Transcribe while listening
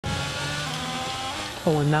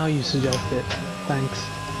Oh, and now you suggest it. Thanks.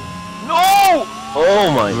 No!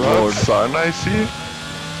 Oh my lord. Son, I see.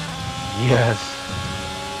 Yes.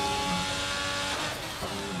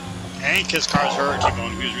 I think his car's hurt,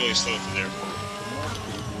 T-Bone. He was really slow through there.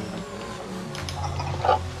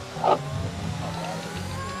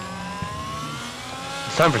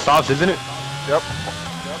 It's time for softs, isn't it? Yep.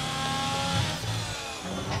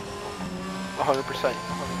 100%.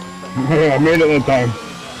 Yeah, I made it that time.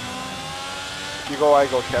 You go, I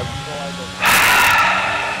go, Kev.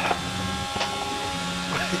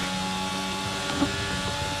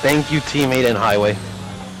 Thank you, teammate and highway.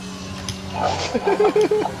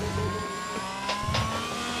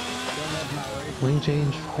 Wing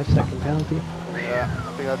change, 5-second penalty. Yeah,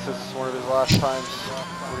 I think that's just one of his last times.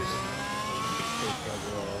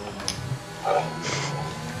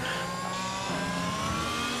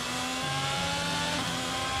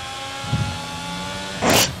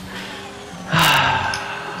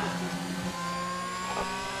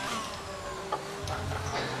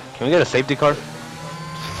 Can we get a safety car?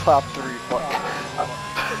 Top 3, fuck.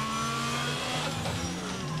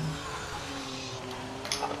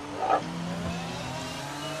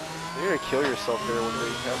 You're gonna kill yourself there one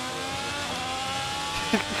day, Kev.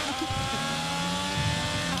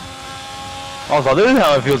 Also, this is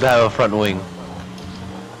how it feels to have a front wing.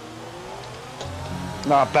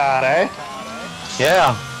 Not bad, eh?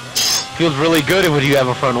 Yeah. Feels really good when you have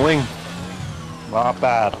a front wing. Not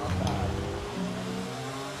bad.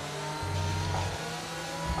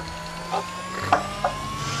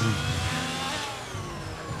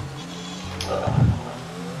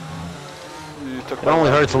 It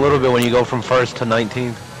only hurts a little bit when you go from 1st to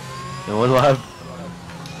 19th. In one lap.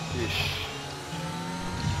 Yeesh.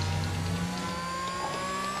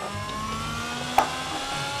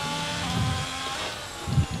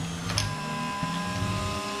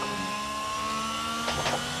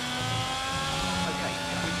 Okay,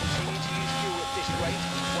 if we continue to use fuel at this rate,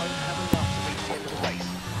 we won't have enough to reach the end of the race.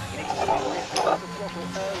 You need to start reapplying the throttle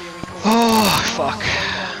earlier in corners. Oh, fuck.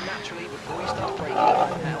 Naturally before you start braking,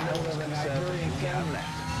 that'll help us conserve the fuel we have left.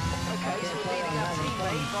 Okay, so we're leading our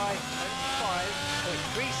teammate by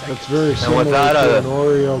 5.3 seconds. That's very similar without to a- an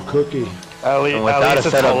Oreo cookie. At least without a it's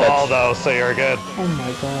setup, halal that's- though, so you're good. Oh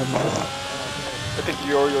my god, man. I think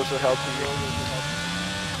the Oreos are healthy.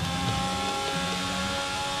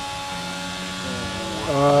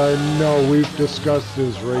 No, we've discussed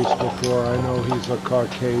his race before. I know he's a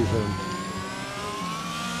Caucasian.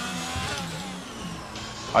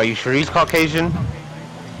 Are you sure he's Caucasian?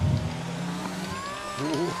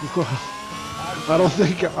 I don't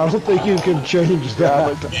think you can change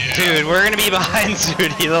that. Dude, we're gonna be behind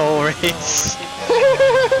Zudi the whole race.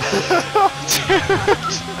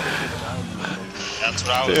 That's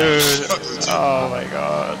what I was Dude, oh my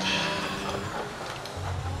god.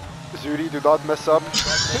 Zudi, do not mess up.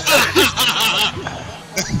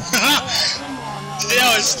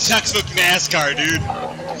 That was textbook NASCAR, dude.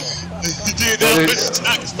 Dude, that was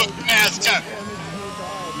textbook NASCAR.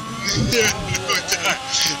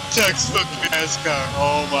 Textbook NASCAR.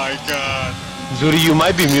 Oh my god. Zudi, you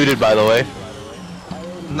might be muted, by the way.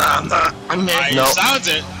 Nah, I'm not. I'm here. No. Sounds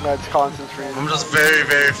it. That's concentrated. I'm just very,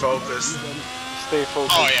 very focused. Stay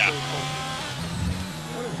focused. Oh yeah.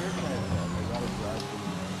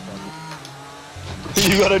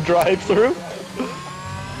 You gotta drive through?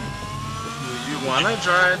 You wanna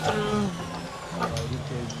drive through?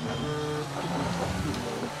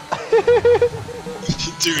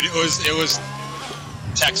 Dude, it was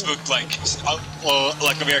textbook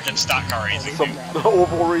like American stock car racing. Some Dude.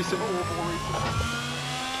 oval racing.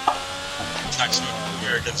 Textbook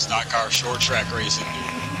American stock car short track racing. Dude.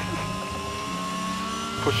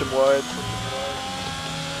 Push him wide.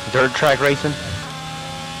 Dirt track racing?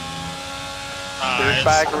 Dirt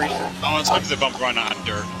bag racing. I want to talk to the bump run on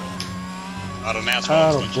dirt. Out of NASCAR.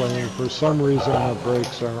 I don't blame him. For some reason, our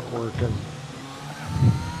brakes aren't working.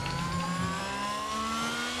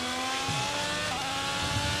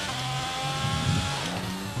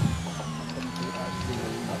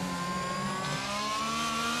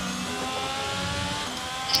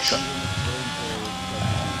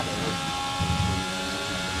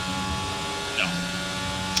 No.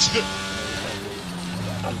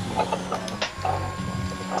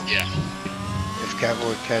 Yeah. If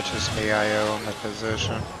Kevin catches me, I own the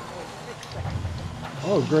position.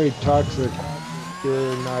 Oh, great, Toxic.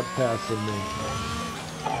 You're not passing me.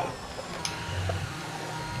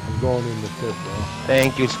 I'm going in the pit, though.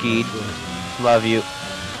 Thank you, Skeet. Love you.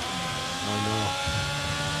 I know.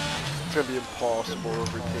 It's gonna be impossible to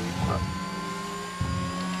overtake.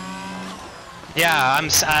 Yeah,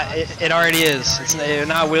 it already is. It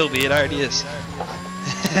not will be, it already is.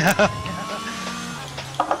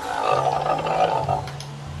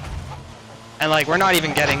 And like, we're not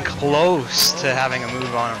even getting close to having a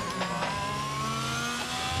move on him.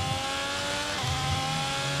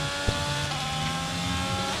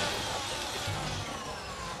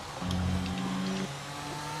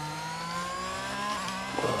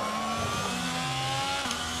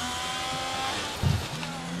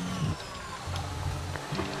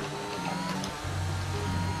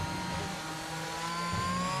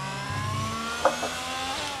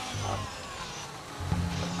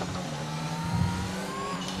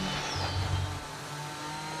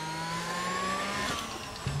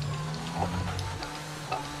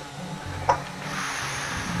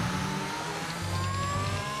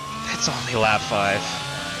 It's only lap 5.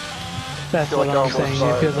 That's feel what like I'm almost saying. It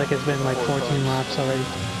five. feels like it's been like 14 laps already.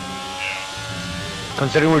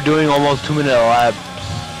 Considering we're doing almost 2-minute laps.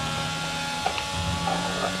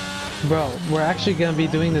 Bro, we're actually gonna be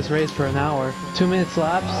doing this race for an hour. 2 minutes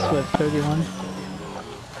laps with 31.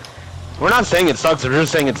 We're not saying it sucks, we're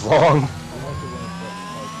just saying it's long.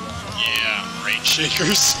 Yeah, range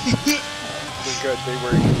shakers. They're good, they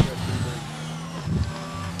work.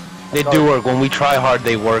 They do work. When we try hard,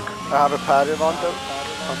 they work. I have a pattern on them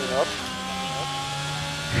coming up.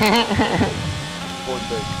 One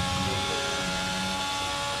big.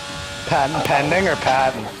 Patent pending or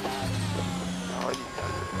patent?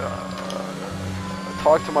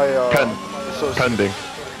 Talk to my associate. Pending.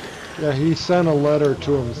 Yeah, he sent a letter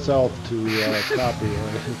to himself to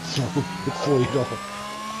copyright it, so it's legal.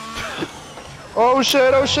 Oh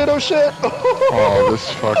shit, oh shit, oh shit! Oh, this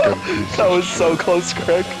fucking piece That of was so close,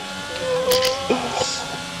 Craig.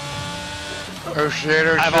 Oh shit,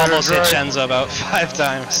 oh I've shit, almost hit right. Shenzo about 5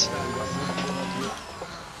 times.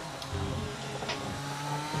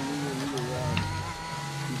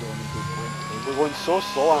 We're going so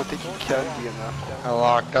slow, I don't think you can be enough. I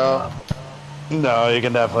locked up. No, you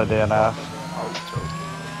can definitely DNF. I was joking.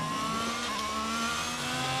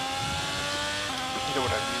 You know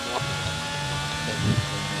what I mean,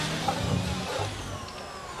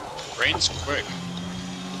 though. Rain's quick.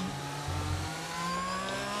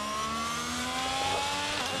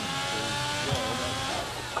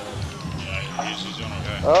 Yeah, he's doing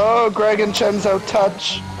okay. Oh, Greg and Chenzo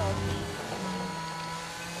touch.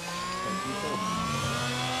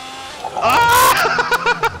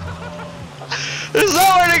 There's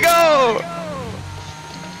nowhere to go!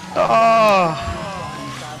 Oh!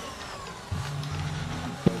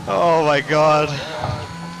 Oh my god.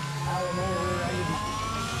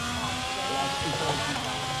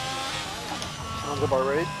 Sounds about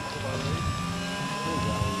right.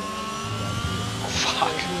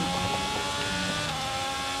 Fuck.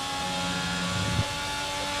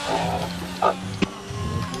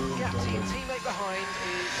 Gap to your teammate behind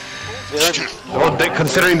is Well,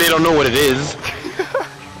 considering they don't know what it is.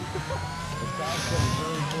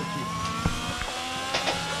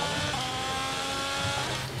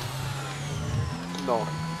 No.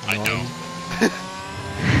 I know.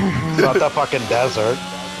 It's not that fucking desert.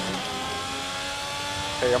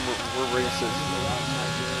 Hey, we're racist.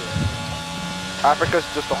 Africa's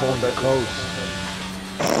just a whole desert. Coast.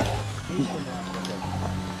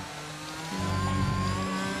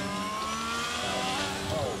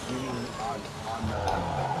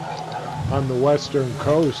 On the western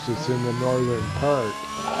coast, it's in the northern part.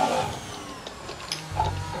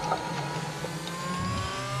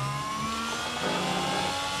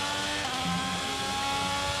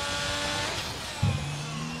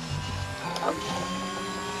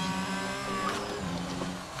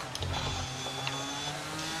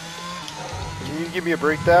 Can you give me a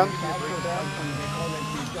breakdown?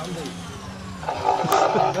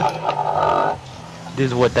 This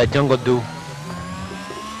is what that jungle do.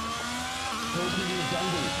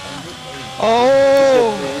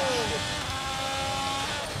 Oh!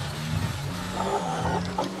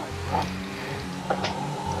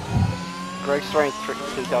 Greg's trying to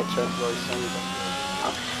take out Chenzo, I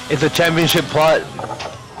see. It's a championship plot.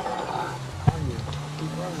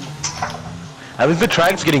 At least the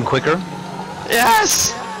track's getting quicker.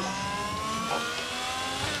 Yes!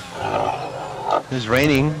 It's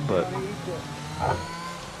raining, but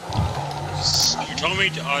You told me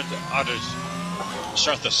to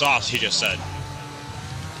start the sauce, he just said.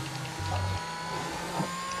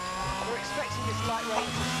 we're expecting this light rain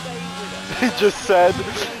to stay with us. He just said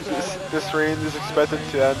this rain is expected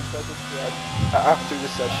to end after the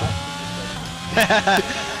session.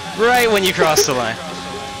 Right when you cross the line.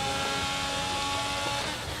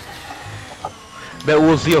 bet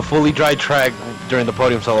we'll see a fully dry track during the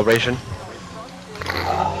podium celebration.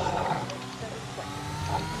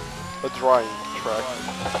 A drying track.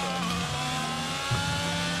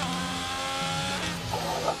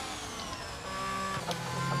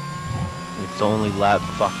 It's only lap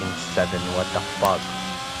fucking 7. What the fuck?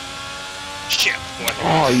 Shit.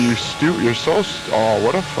 Oh, you you're so oh,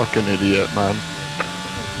 what a fucking idiot, man.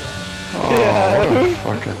 Oh, what a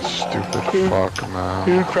fucking stupid fuck, man.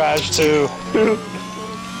 Who crashed too?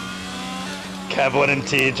 Kevin and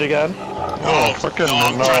Tej again? Oh, fucking no,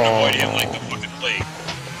 I'm trying to avoid him like the fucking plague.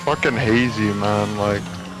 Fucking hazy, man, like.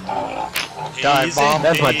 Die, bomb.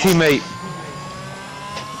 That's my teammate.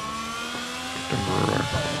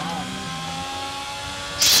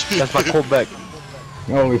 That's my Quebec.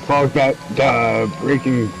 Holy fuck, that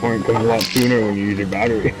breaking point comes a lot sooner when you use your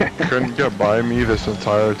battery. Couldn't get by me this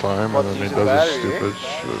entire time, What, and then he use does the this battery, stupid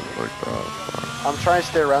shit like that. I'm trying to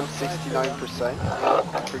stay around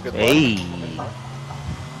 69%. For good luck. Hey.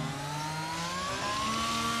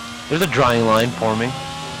 There's a drying line for me.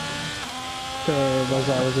 There was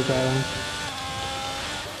always a dry line.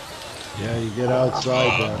 Yeah, you get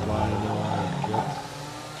outside that line and it gets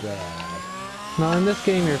bad. No, in this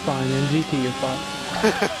game you're fine. In GT you're fine.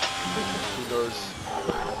 Who knows?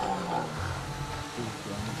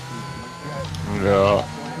 Yeah.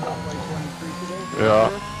 Yeah.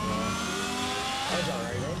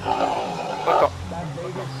 What the?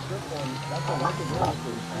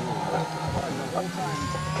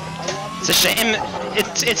 It's a shame.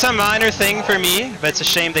 It's a minor thing for me, but it's a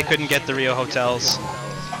shame they couldn't get the Rio hotels,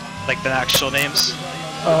 like the actual names.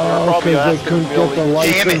 Oh, because they couldn't get the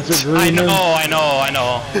license agreement. I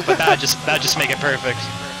know. But that just make it perfect.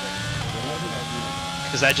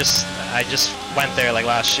 Because I just went there like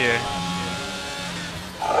last year.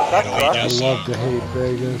 I love to hate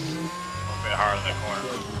Vegas. A bit hard in the corner.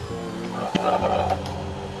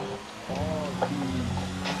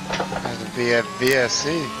 And via VSC.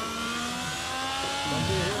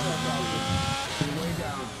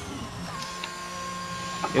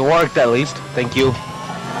 It worked at least. Thank you.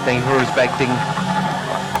 Thank you for respecting.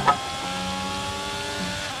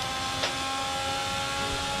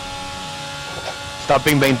 Stop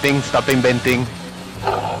inventing. Stop inventing.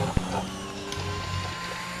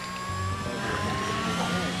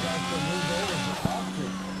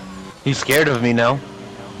 He's scared of me now.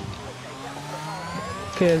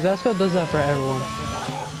 Okay, Zasco does that for everyone.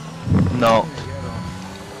 No.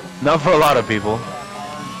 Not for a lot of people.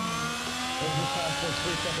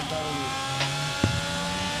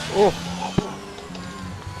 Oh.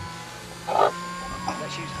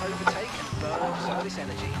 Let's use overtake and burn off some of this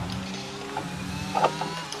energy.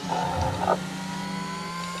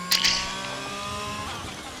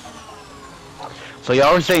 So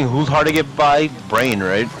y'all were saying who's hard to get by? Brain,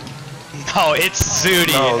 right? No, it's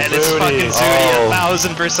Zooty, No, and it's Zooty. fucking Zooty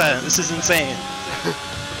 1000%. This is insane.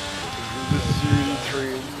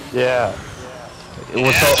 Yeah. It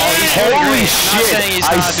was so holy shit!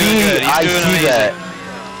 I see that.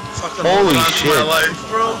 Fucking Holy on shit! my life,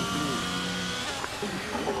 bro.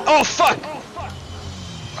 Oh fuck!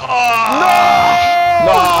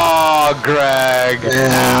 No, Greg.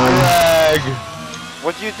 Greg.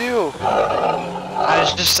 What'd you do?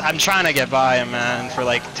 I'm trying to get by him, man, for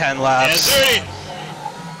like 10 laps. Zooty!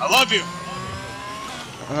 I love you!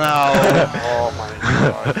 No. Oh my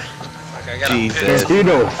god. Fuck, I gotta Jesus. piss.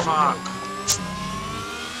 Fuck.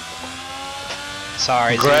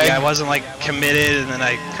 Sorry, Greg? Zooty, I wasn't like committed, and then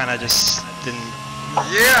I kind of just didn't.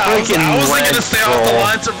 Yeah, I wasn't gonna stay off the bro.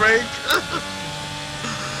 line to break.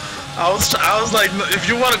 I was like, if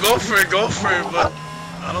you want to go for it, but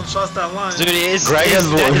I don't trust that line. Zooty is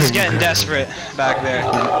getting desperate back there.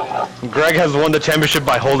 Greg has won the championship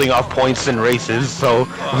by holding off points in races, so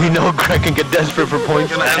we know Greg can get desperate for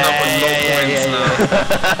points. We're gonna end up with no points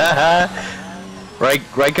now.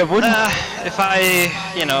 Right, Kevin? If I,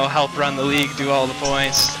 help run the league, do all the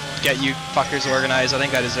points, get you fuckers organized, I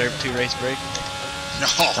think I deserve 2 race break. No.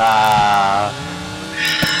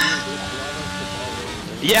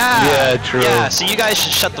 Yeah. Yeah, true. Yeah, so you guys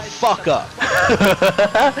should shut the fuck up.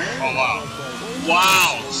 Oh wow.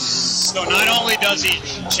 Wow. So not only does he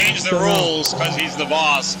change the rules because he's the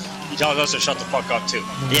boss, he tells us to shut the fuck up too.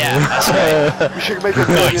 Yeah, that's right. We should make a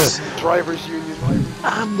Nice. drivers union.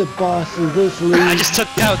 I'm the boss of this league. I just took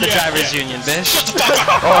out the drivers union, bitch. Shut the fuck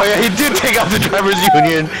up! Oh yeah, he did take out the drivers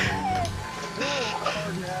union.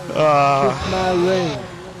 Kiss my ring.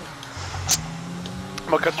 I'm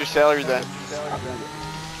gonna cut your salary then.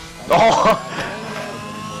 Oh.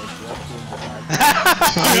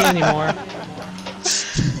 Not me anymore.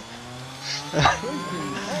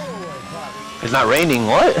 It's not raining.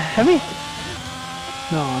 What? Heavy?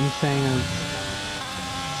 No, I'm saying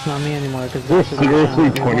it's not me anymore because There's seriously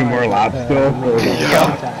 20 more laps still.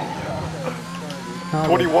 Oh,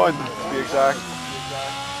 21 to be exact.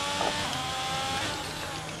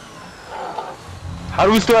 How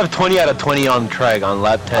do we still have 20 out of 20 on track on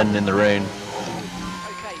lap 10 in the rain?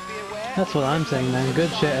 That's what I'm saying, man. Good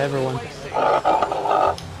shit, everyone.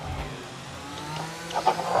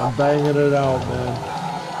 I'm banging it out, man.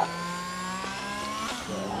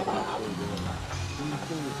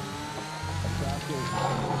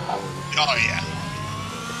 Oh yeah.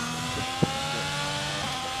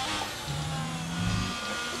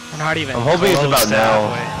 We're not even. I'm hoping it's close about to now.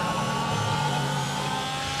 halfway.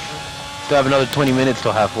 Still have another 20 minutes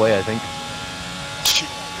till halfway, I think.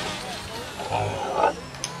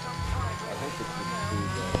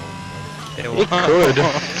 It could.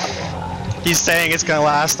 He's saying it's gonna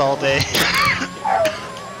last all day.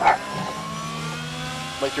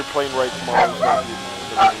 Like you're playing right tomorrow.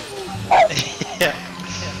 Yeah.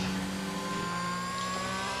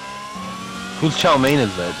 Whose chow mein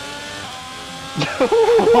is that?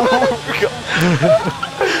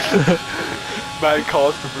 Man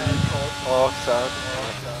calls to breed. Oh, sad.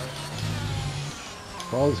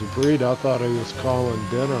 Calls a breed. I thought he was calling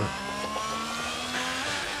dinner.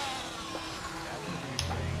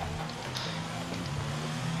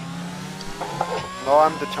 No,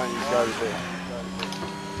 I'm the Chinese guy today.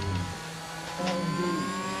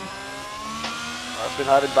 I've been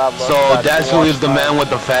having bad luck. So that's who is the man with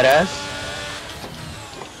the fat ass?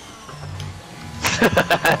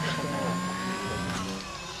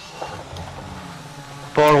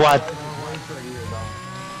 For what?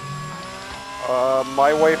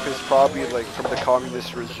 My wife is probably like from the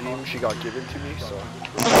communist regime. She got given to me, so.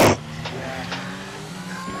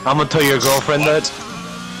 I'm gonna tell your girlfriend that.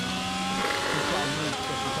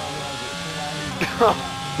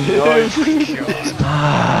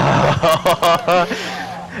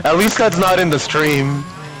 At least that's not in the stream.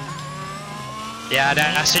 Yeah,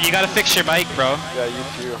 Dastard, you gotta fix your mic, bro. Yeah, you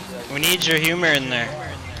too. We need your humor in there.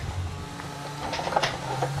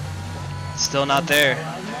 Still not there.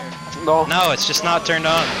 No. No, it's just not turned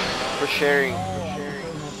on. For sharing.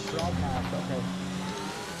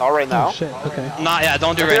 Not right now. Oh, shit. Okay. Not, yeah,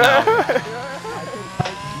 don't do it right now.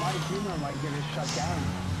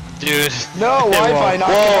 Dude. No, Wi-Fi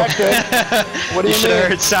not connected. What do you should mean? have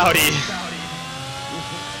heard Saudi.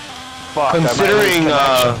 Fuck,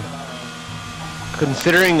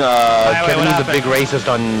 Considering Kevin is a big racist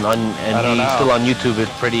and he's still on YouTube,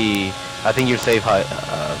 it's pretty. I think you're safe,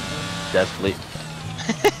 definitely.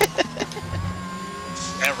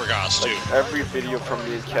 Never got us, too. Like every video from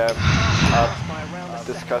me and Kev have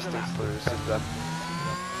disgusting slurs in them.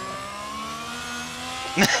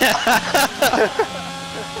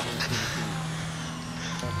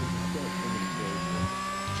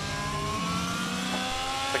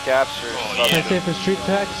 The capture. Can I say for Street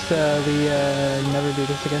Tracks, we never do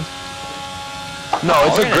this again? No,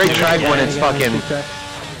 it's a great track when it's fucking.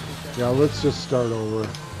 Yeah, let's just start over.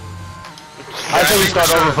 I say we start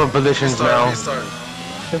over from positions now.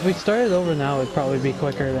 If we started over now, it'd probably be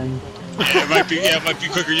quicker than. Yeah, it might be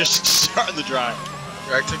quicker just to start the drive.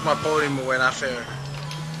 I took my podium away, not fair.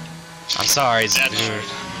 I'm sorry, dude.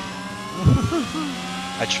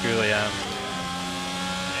 I truly am.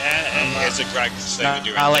 Yeah, it's a correct thing to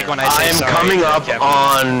do. I like when I say am sorry. coming up Kevin.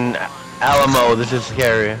 on Alamo. This is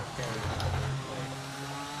scary.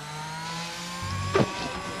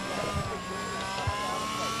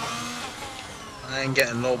 I ain't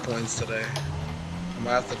getting no points today. I'm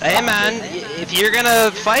gonna have to. Hey man, if you're gonna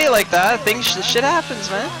fight like that, shit happens,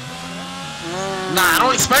 man. Nah, I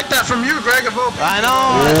don't expect that from you, Greg. Of all people. I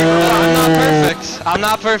know. I'm not perfect. I'm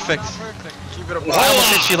not perfect. Keep it up. I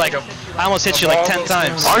almost hit you like 10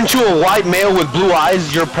 times. Aren't you a white male with blue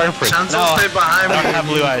eyes? You're perfect. Chance No, stay behind me. I don't have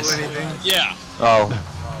blue eyes. Yeah. Oh.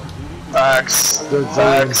 Facts.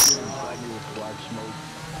 Facts.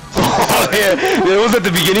 Oh, yeah. It was at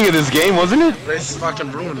the beginning of this game, wasn't it? Race is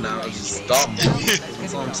fucking ruined now. It's just dumb.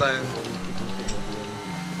 That's all I'm saying.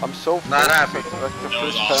 I'm so Not happy. Like the That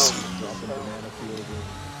was first awesome. pound.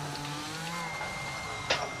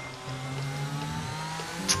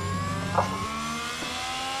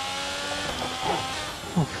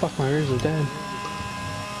 Oh fuck, my ears are dead.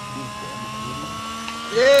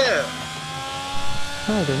 Yeah.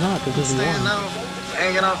 No, they're not. They're just Staying warm. out,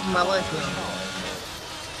 hanging out for my life now.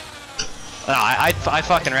 No, I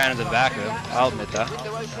fucking ran into the back of him. I'll admit that.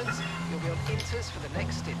 Window opens, you'll be on inters for the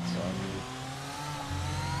next stint.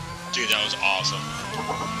 Dude, that was awesome.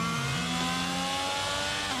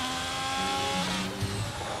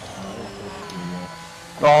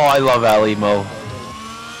 Oh, I love Alamo.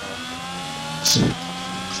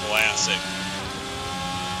 Classic.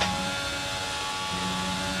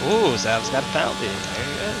 Ooh, Zav's got a penalty.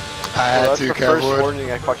 Very good. had that's to, the first Cowboy.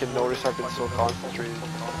 warning I fucking noticed. I've been so concentrated.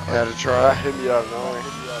 I had to That try. hit me out of nowhere.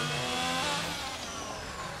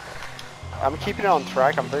 I'm keeping it on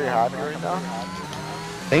track. I'm very happy right now.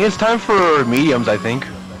 I think it's time for mediums, I think.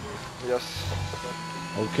 Yes.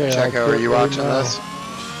 Okay, Check I'll out, are quit you right watching now. this?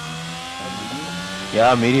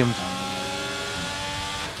 Yeah, mediums.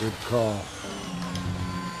 Good call.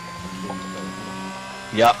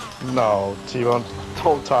 Yep. No, T-Bone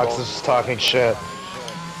Don't is talking shit.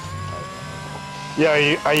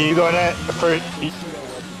 Yeah, are you going to for?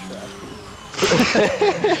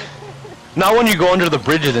 Not when you go under the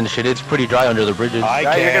bridges and shit. It's pretty dry under the bridges. I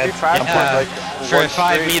Yeah, you're gonna be can't. fast for like for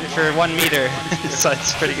 1 meter, for 1 meter, so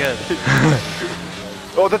it's pretty good.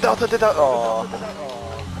 Oh, the delta, oh.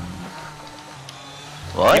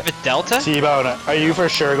 What? You have a delta? T-Bone, are you for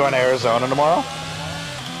sure going to Arizona tomorrow?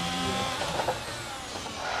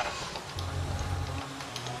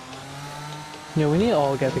 Yeah, we need to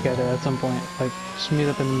all get together at some point. Like, just meet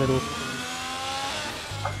up in the middle.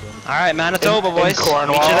 Alright, Manitoba In boys.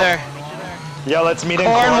 Cornwall? Meet you there. Yeah, let's meet in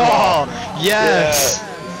Cornwall! Cornwall. Yes!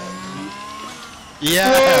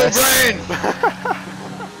 Yes!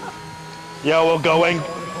 Yo, we'll go when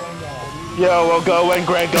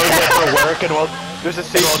Greg goes in for work and we'll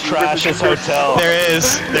trash his hotel. There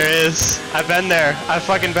is. I've been there. I've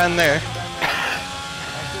fucking been there.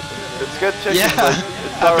 It's good chicken. Yeah, but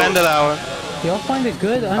I've been to that one. Y'all find it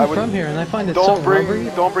good? I'm would- from here and I find it so rubbery.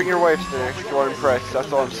 Don't bring your wives there if you are impressed.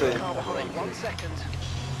 That's all I'm saying.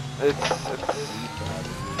 It's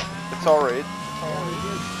alright.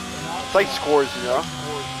 It's like scores, you know.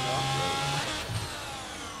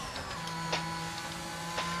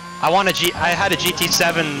 I had a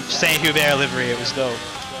GT7 Saint Hubert livery. It was dope.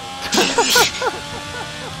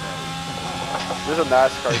 There's a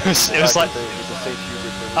NASCAR. It was like. it's a St.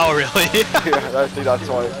 Hubert thing. Oh really? Yeah, I think that's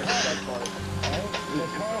why.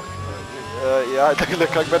 Yeah, it doesn't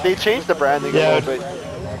look like, but they changed the branding a little bit.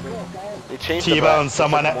 They changed the T-Bone,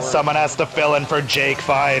 brand. someone has to fill in for Jake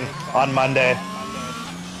Fine on Monday.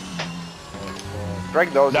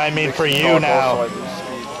 Greg knows. I mean, for you now.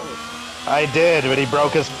 I did, but he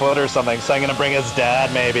broke his foot or something, so I'm gonna bring his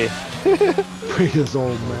dad, maybe. Bring his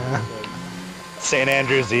old man. St.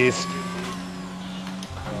 Andrews East.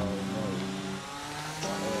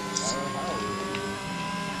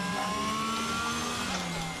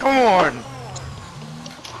 Come on!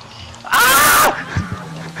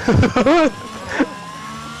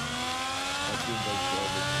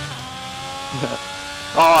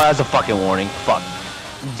 Oh, that's a fucking warning. Fuck.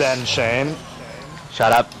 Ben Shane.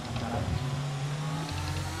 Shut up.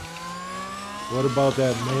 What about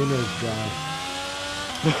that Maynard guy?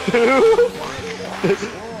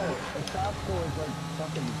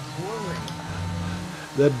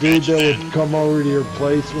 That dude that would come over to your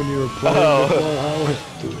place when you were playing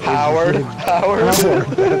before, Howard? Howard.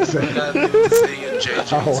 That's it.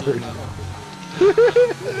 Howard.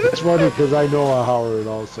 It's funny because I know a Howard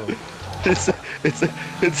also.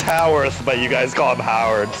 It's Howarth, but you guys call him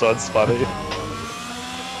Howard, so it's funny.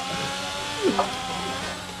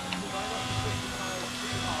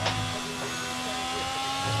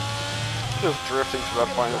 Just drifting to that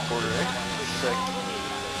final quarter, eh? Sick.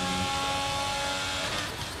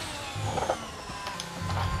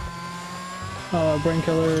 Brain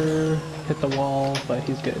Killer hit the wall, but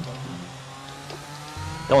he's good.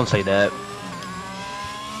 Don't say that.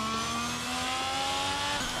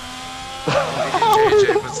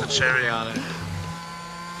 JJ puts the cherry on it.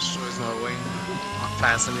 Destroys my wing.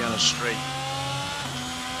 Passing me on a straight.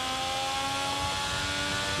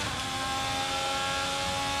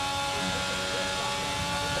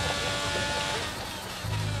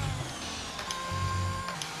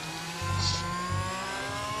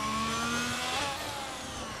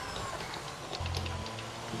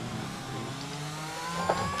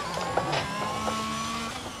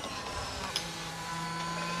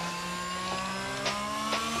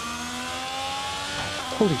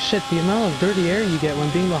 Holy shit, the amount of dirty air you get when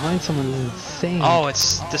being behind someone is insane. Oh,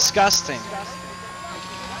 it's disgusting.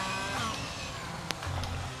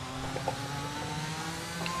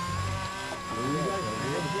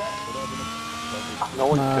 No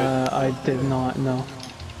one could. I did not know.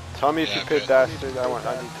 Tell me if you could dash, dude. I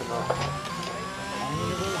need to know.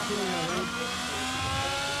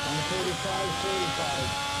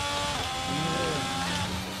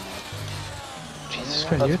 Jesus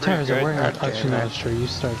Christ, your tires are wearing out. Actually, no, that's true. You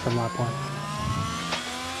started from lap 1.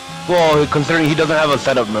 Well, considering he doesn't have a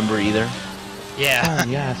setup member either. Yeah. Oh,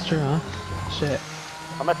 yeah, it's true, huh? Shit.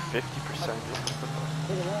 I'm at 50%.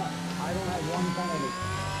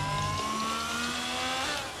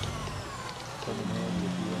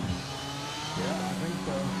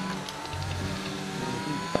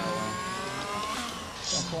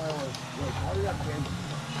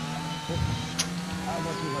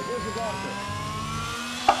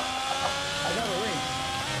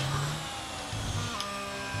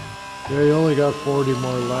 Yeah, you only got 40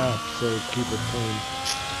 more laps, so keep it clean.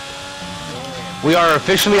 We are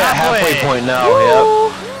officially at halfway point now.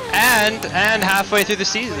 Yep. And halfway through the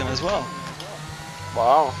season as well.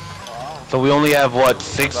 Wow. So we only have what,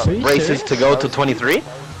 6 races to go to 23?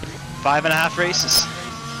 5.5 races.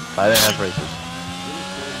 5.5 races.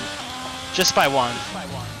 Just by one.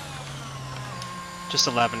 Just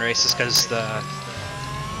 11 races, because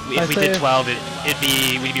if we did 12,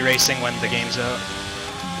 we'd be racing when the game's out.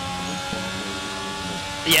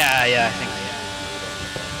 Yeah, I think.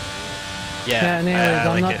 Yeah, anyways,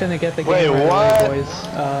 I'm not gonna get the game right away, boys.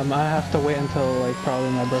 I have to wait until like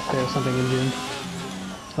probably my birthday or something in June.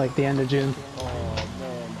 Like the end of June.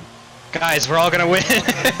 Guys, we're all gonna win. Let's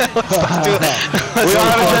do it. We all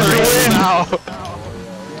have to win now.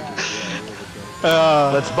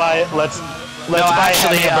 Let's buy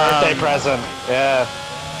Henny a birthday present. Yeah.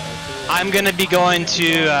 I'm gonna be going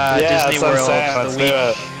to Disney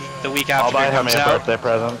World the week after it comes out. I'll buy Henny a birthday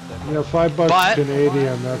present. Yeah, $5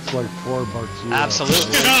 Canadian, that's like $4 US.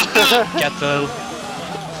 Absolutely. Get the...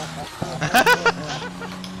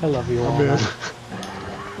 I love you all.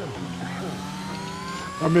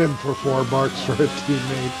 I'm in for $4 for a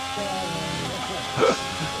teammate.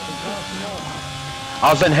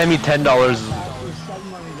 I'll send Hemi $10.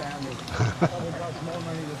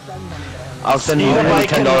 I'll send you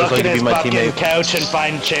 $10 so you can be my teammate. Couch and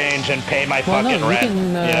find change and pay my fucking rent. You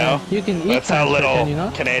know, you can eat. That's how little you know?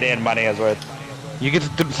 Canadian money is worth. You get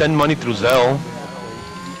to send money through Zelle.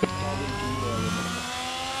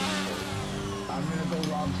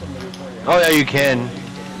 Oh yeah, you can.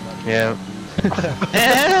 Yeah.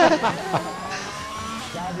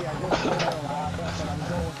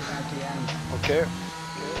 Okay.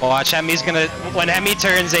 Watch, Hemi's gonna, when Hemi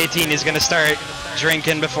turns 18, he's gonna start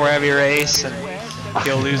drinking before every race, and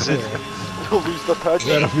he'll lose it. He'll lose the patch.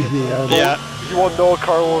 That'll be the end. Yeah. You won't know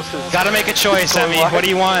Carlos is... Gotta make a choice, Hemi. What do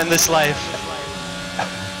you want in this life?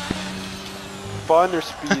 Fun or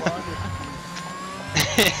speed?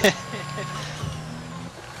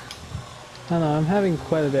 I don't know, I'm having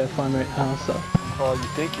quite a bit of fun right now, so... Oh, you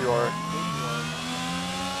think you are?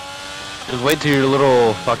 Just wait till you're a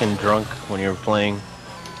little fucking drunk when you're playing.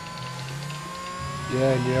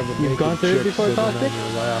 Yeah, and you have a You've gone through it before, Toxic?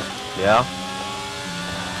 Yeah.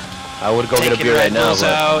 I would go get a beer right now, but...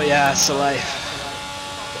 out, yeah, it's a life.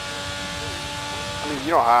 I mean,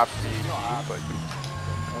 you don't have to be, but...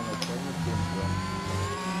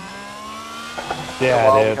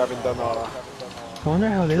 Yeah, dude. Haven't done, I wonder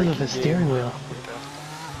how it is with a steering wheel.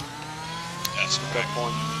 That's a good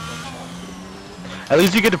point. At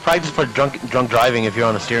least you get to practice for drunk driving if you're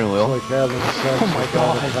on a steering wheel. Like having sex like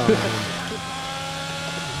all the time.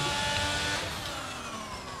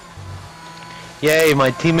 Yay,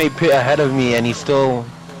 my teammate pit ahead of me and he still...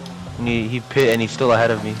 He pit and he's still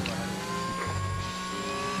ahead of me.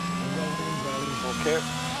 Okay.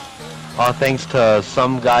 Oh, thanks to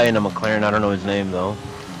some guy in a McLaren, I don't know his name though.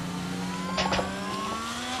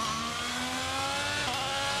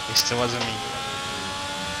 At least it wasn't me.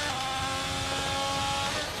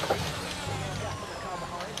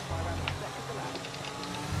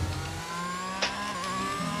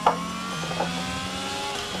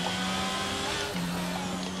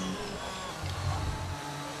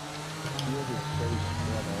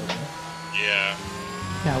 Yeah.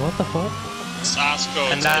 Yeah, what the fuck?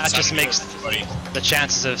 Sasko, And that just makes the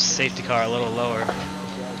chances of safety car a little lower.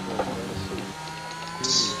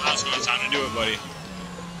 Sasko, it's time to do it, buddy.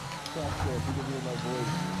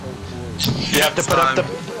 You have to put up the...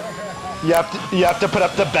 You have to put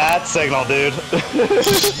up the bat signal, dude.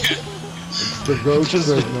 The goat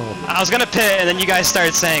signal. I was gonna pit, and then you guys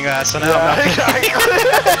started saying that, so now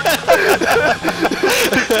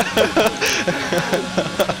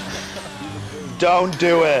Don't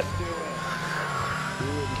do it.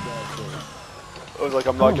 I was like,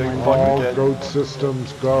 I'm not getting fucked All again. goat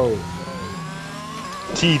systems go.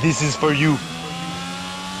 T, this is for you.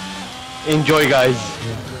 Enjoy, guys.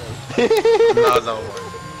 Another one.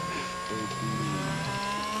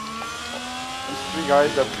 These 3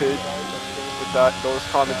 guys that paid with those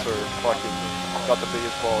comments are fucking got the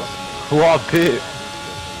biggest balls. Who all pit?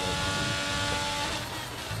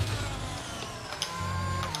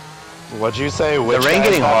 What'd you say? The rain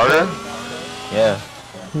getting harder? Yeah.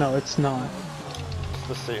 No, it's not. It's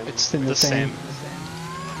the same. it's in the same.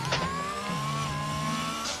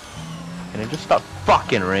 Can it just stop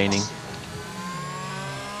fucking raining?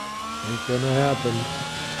 Ain't gonna happen.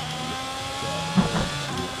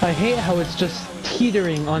 I hate how it's just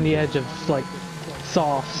teetering on the edge of, like,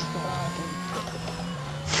 softs.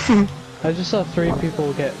 I just saw 3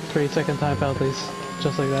 people get 3-second time penalties,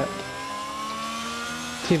 just like that.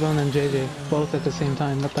 T-Bone and JJ, both at the same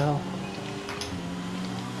time, what the hell?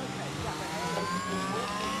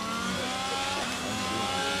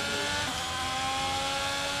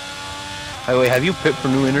 Hey, wait, have you picked for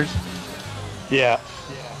new winners? Yeah.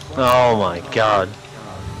 Oh my god.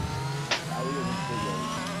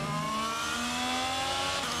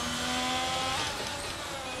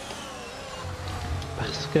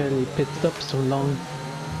 Parce que les pit stops sont longs.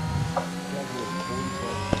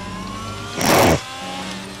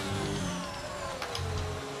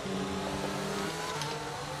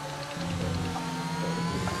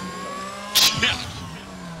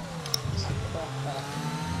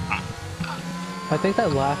 I think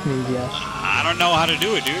that laugh means yes. I don't know how to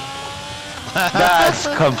do it, dude. That's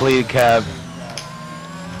complete cap.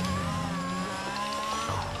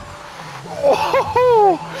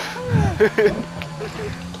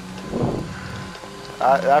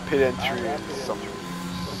 That pit entry is some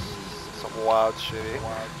wild shit.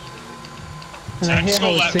 And I hear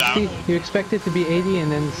how it's 60. You expect it to be 80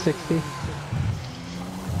 and then 60.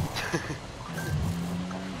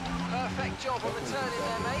 Perfect job on the turn in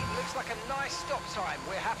there, mate. Looks like a nice stop time.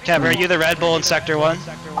 We're happy. Kev, are you the Red Bull in Sector 1?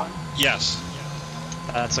 Yes.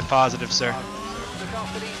 That's a positive, sir. Look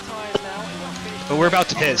after these tyres now. But we're about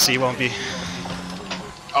to pit, so you won't be.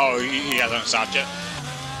 Oh, you guys haven't stopped yet?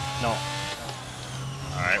 No.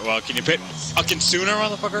 Alright, well, can you pit fucking sooner,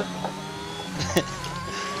 motherfucker?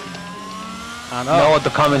 I know what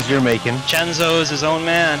the comments you're making. Chenzo is his own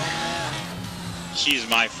man. He's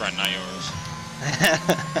my friend, not yours.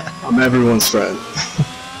 I'm everyone's friend.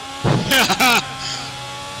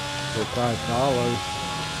 For $5.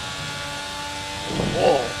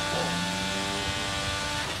 Whoa.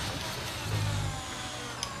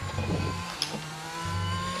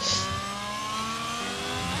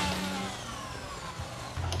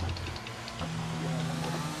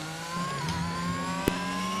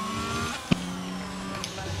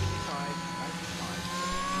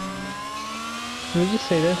 Let me just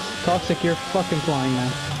say this. Toxic, you're fucking flying,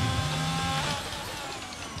 man.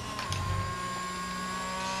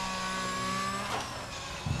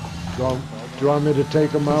 Do you want me to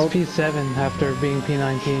take him out? He's P7 after being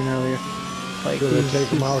P19 earlier. Like, Should I take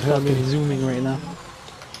him out, fucking Hemi? zooming right now.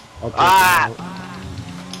 I'll take him out.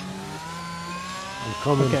 I'm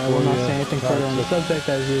coming Okay, I for will not you, say anything further on the Toxic. subject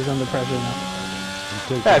as he is under pressure now.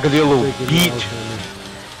 Yeah, because you're a little Taking beat. out,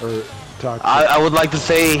 Hemi. Or Toxic. I would like to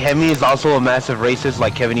say Hemi is also a massive racist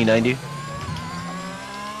like Kevin E90.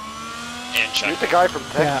 You're the guy from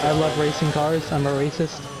Texas. Yeah, I love racing cars. I'm a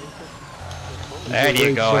racist. There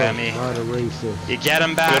you go, Racist, Emmy. Not a racist. You get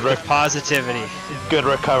him back with positivity. Good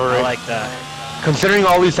recovery. I like that. Considering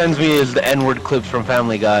all he sends me is the N-word clips from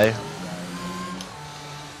Family Guy.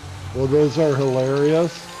 Well, those are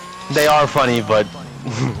hilarious. They are funny, but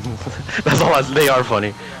that's all. They are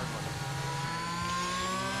funny.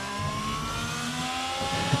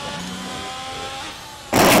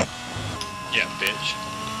 Yeah, bitch.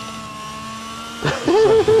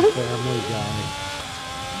 Family Guy.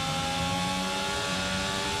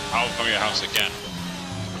 I'll come to your house again.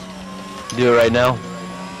 Do it right now.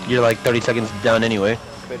 You're like 30 seconds down anyway.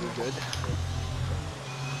 Very good.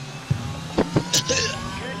 Good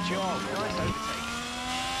job. Nice overtake.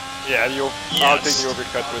 Yeah, I don't think the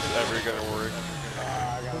overcut was ever gonna work.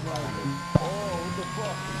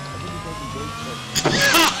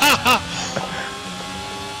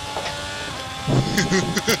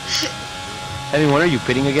 Hemi, when are you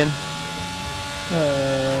pitting again?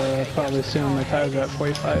 Probably soon. My tires are at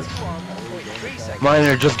 45. Mine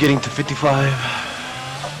are just getting to 55.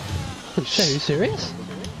 Shit, are you serious?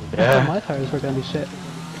 I Yeah. thought my tires were gonna be shit.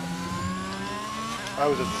 I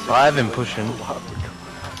was at 60. I've been pushing.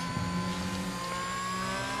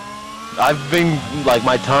 I've been, like,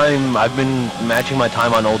 I've been matching my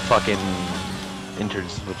time on old fucking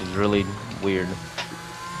inters, which is really weird.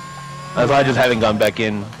 That's why I just haven't gone back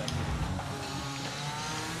in.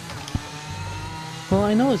 Well,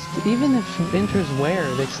 I know even if inters wear,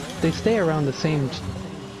 they stay around the same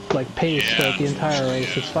like pace throughout the entire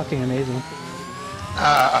race. It's fucking amazing.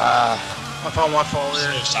 My fault,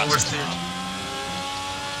 yeah. Worst team.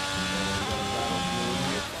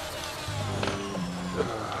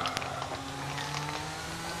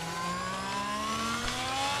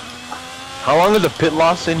 How long is the pit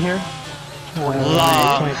loss in here?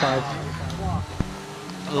 Long. 25.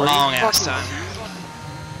 Long ass time.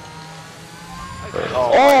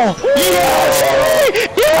 Oh! Yes!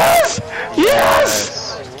 Yes!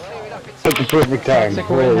 Yes! At the perfect time. Toxic,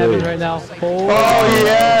 we're in heaven right now. Oh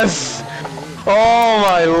yes! Oh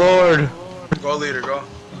my lord! Go leader, go.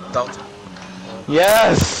 Delta.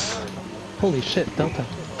 Yes! Holy shit, Delta.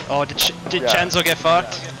 Oh, did Chenzo get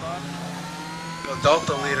fucked? Go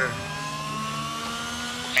Delta leader.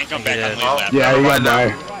 Ain't come back on lead Oh, lap. Yeah, you got by.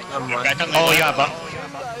 You're back on lead Oh, lap. you got bumped.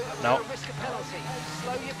 No.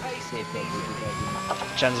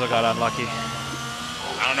 Chenzo got unlucky.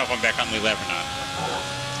 I don't know if I'm back on lead lap or not.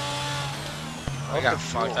 I got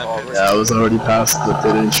fucked. Yeah, I was already past the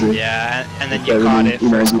pit entry. Yeah, and then you caught it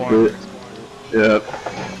first corner. Yep.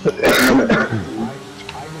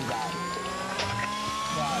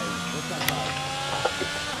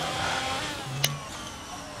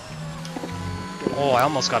 Oh, I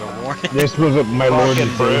almost got a warning. This was my lord.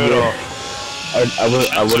 Fucking brutal.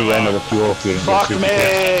 I would have ran out of fuel if you didn't Fuck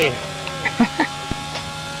me!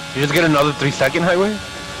 You just get another 3-second highway?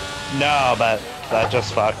 No, but that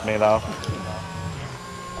just fucked me though.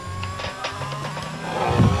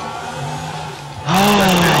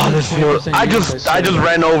 Oh, this feels. I just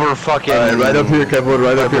ran over fucking. Right up here, Kevin.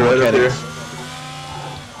 Right up here. Right up here.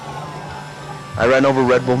 I ran over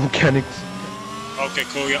Red Bull Mechanics. Okay,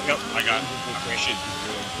 cool. Yep, I got it. We should.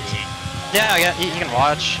 Yeah, he can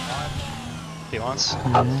watch. If he wants.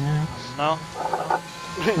 No?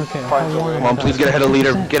 Okay, Come on, please get ahead of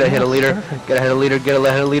leader. Get ahead of leader. Get ahead of leader. Get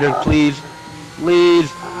ahead of leader, please.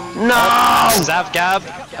 Please. No! Zav Gab,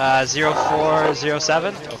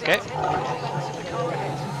 0407. Okay.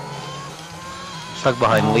 Stuck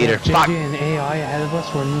behind leader. JJ Fuck. and AI ahead of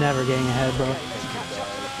us, we're never getting ahead, bro.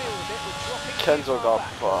 Kenzo got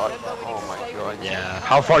fucked. Oh my god. Yeah.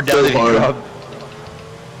 How far down did he drop?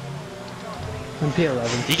 I'm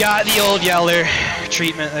P11. You got the old Yeller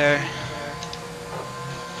treatment there.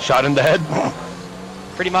 Shot in the head?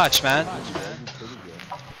 Pretty much, man.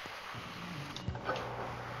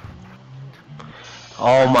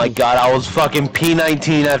 Oh my god, I was fucking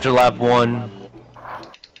P19 after lap 1.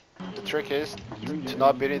 The trick is to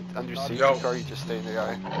not beat it under safety car, you just stay in the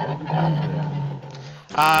guy.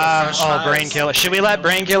 Oh, Brain Killer. Should we let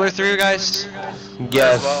Brain Killer through, guys?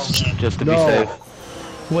 Yes, just to be safe.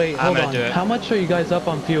 Wait, I'm hold gonna on. do it. How much are you guys up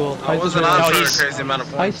on fuel? I wasn't on for a crazy amount of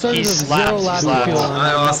points. I started with He's 0 lapped, laps he's of lapped. fuel and I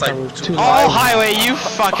I'm lost up like to 2 2 Oh, laps. highway, you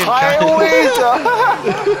fucking Highways!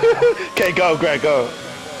 Okay, go, Greg, go.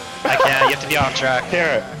 I can't, you have to be off track.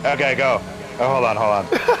 Here. Okay, go. Oh, hold on.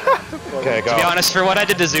 Okay, go. To be honest, for what I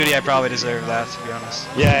did to Zudi, I probably deserve that, to be honest.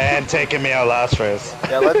 Yeah, and taking me out last race.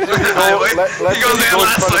 Yeah, let Judy go. Let He goes Judy in go in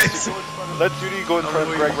last front place. of Let Judy go in front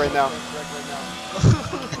of Greg right now.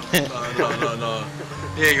 No.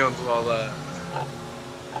 He ain't gonna do all that.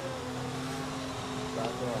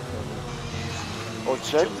 Oh,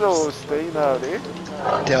 Chenzo staying out, eh?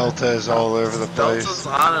 Delta is all over the place. Delta's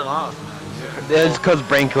on and off, man. It's because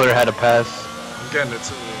Brain Killer had a pass. I'm getting it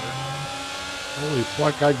too, leader. Holy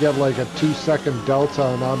fuck, I get like a 2-second delta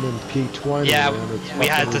and I'm in P20. Yeah, man. It's we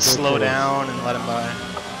had fucking to slow ridiculous. down and let him by.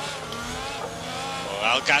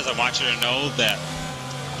 Well, guys, I want you to know that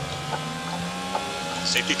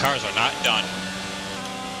safety cars are not done.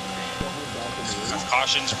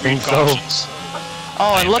 Cautions, green cautions.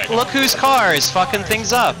 Oh, and look whose car is fucking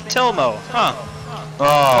things up. Tilmo, huh?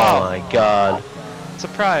 Oh my god.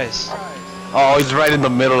 Surprise. Oh, he's right in the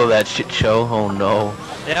middle of that shit show. Oh no.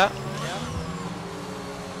 Yeah.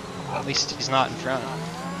 At least he's not in front.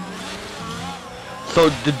 So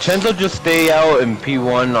did Chenzo just stay out in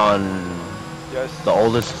P1 on Yes. the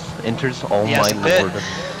oldest inters? Oh Yes, my a bit. lord.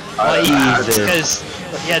 Well, Jesus.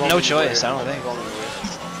 because he had no choice, I don't think.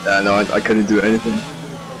 Yeah, no, I couldn't do anything.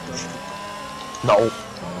 No.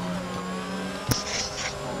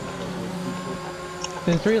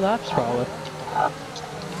 In 3 laps, probably.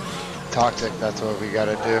 Toxic, that's what we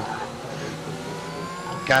gotta do.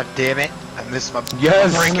 God damn it. I missed my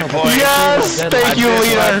Yes. breaking point. Yes. Thank you,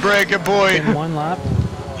 leader. Breaking point. In 1 lap.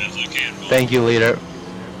 Thank you, leader.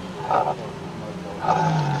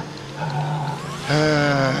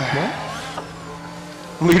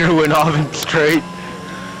 Leader went off and straight.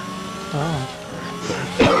 Oh.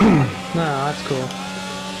 No, that's cool.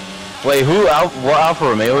 Wait, what Alfa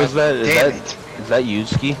Romeo is that? Damn Is that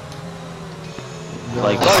Yuski? No,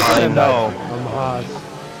 Like, I'm behind Haas.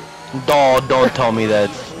 Don't tell me that.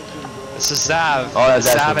 This is Zav. Oh, that's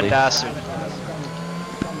Zav and Ashley. Dastard.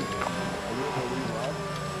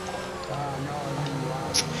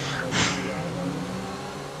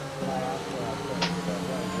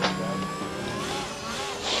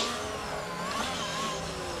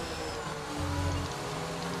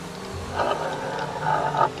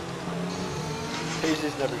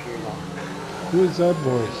 Casey's never here now. Who is that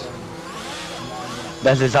voice?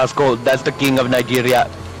 That's his house called. That's the king of Nigeria.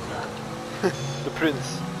 The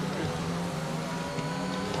prince.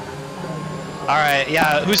 Alright,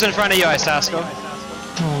 yeah, who's in front of you, Isasko?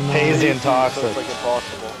 Oh, no. Hazy and toxic. It's like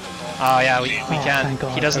impossible. Oh yeah, we thank can't.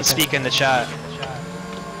 God, He doesn't okay. speak in the chat.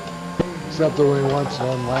 Except that when he wants to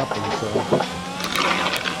unlap himself.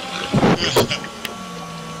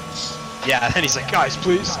 Yeah, and he's like, guys,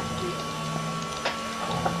 please.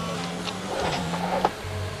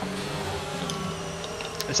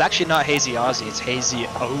 It's actually not Hazy Ozzy, it's Hazy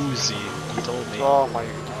Ozzy. He told me. Oh my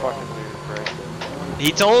fucking dude, right?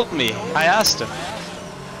 He told me. I asked him.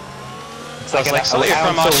 I was like, so you're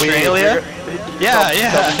from ounce of weed. Australia? Yeah,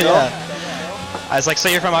 yeah, Something yeah. I was like, so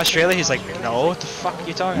you're from Australia? He's like, no, what the fuck are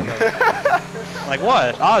you talking about? Like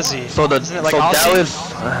what? Aussie. So the Isn't it like so Aussie?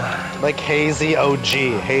 Dallas Like Hazy OG.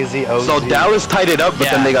 Hazy OG. so Dallas tied it up, but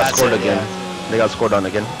Yeah, then they got that's scored it, again. yeah. They got scored on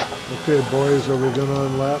again. Okay, boys, are we gonna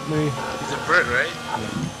unlap me? He's a Brit, right?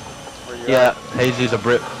 Yeah, Hazy's a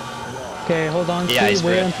Brit. Okay, hold on. Yeah, he's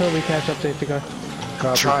wait Brit. until we catch up safety car.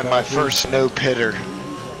 Trying my first no pitter.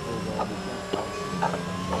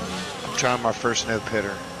 I'm trying my first no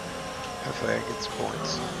pitter. Hopefully I get some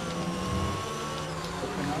points.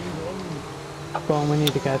 Well, we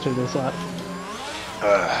need to catch her this lap.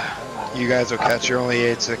 You guys will catch. You're only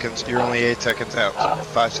 8 seconds. You're only 8 seconds out.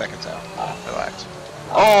 5 seconds out. Relax.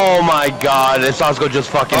 Oh my God! And Sasko just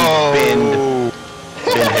fucking binned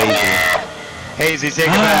Hazy. Hazy, take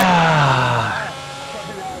it back.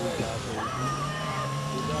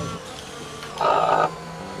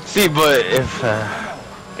 See, but if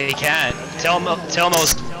He can't.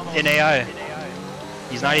 Telmo's in AI.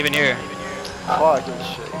 He's not even here. Fucking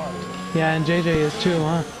shit. Yeah, and JJ is too,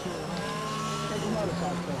 huh?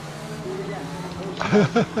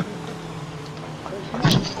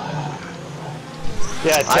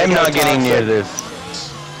 Yeah, I am not getting near this.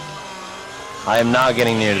 I am not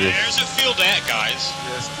getting near this. There's a field at, guys.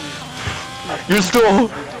 You're still.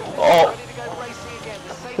 Oh.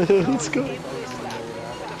 Let's go.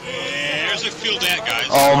 There's a field at, guys.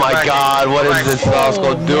 Oh my God! What is this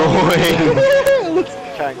Sasko doing?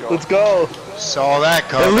 Can't go. Let's go. Saw that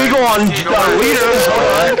coming. Illegal on leader.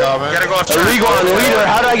 Gotta go Illegal on leader.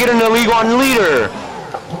 How did I get an illegal on leader?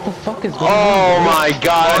 What the fuck is going on? Oh my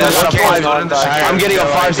God! I got a I'm getting a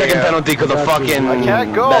 5-second idea. penalty because of fucking I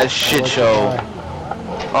can't go. that shit show.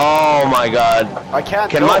 Oh my God! I can't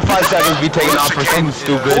Can go. my 5 seconds be taken off for something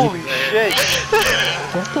stupid? Holy shit.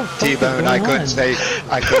 What the fuck is T-Bone, going I on? couldn't say.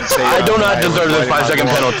 I do not deserve this 5-second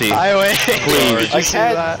penalty. I wait. Please. I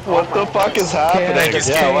can't. What the fuck is happening? Okay,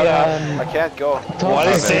 Yeah, what happened? I can't go. What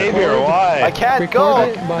is Xavier? Why? I can't Record go.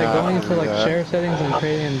 it by going to like share settings and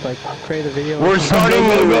create a video. We're starting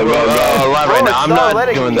live right now. I'm not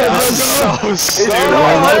doing that. It's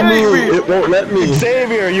not Let me. letting me. It won't let me.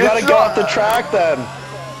 Xavier, you gotta get off the track then.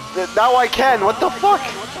 Now I can. What the fuck?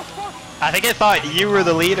 I think it thought you were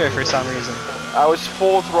the leader for some reason. I was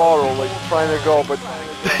full throttle, like trying to go, but.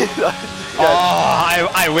 Oh,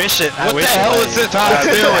 I wish it. I What the wish hell it is this top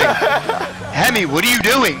doing? Hemi, what are you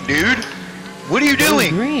doing, dude? What are you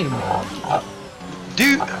doing, Green.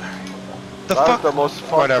 dude? The That was fuck? the most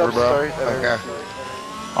fucked Whatever, up bro. start ever. Okay.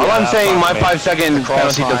 All I'm saying, my fuck me. 5-second The cross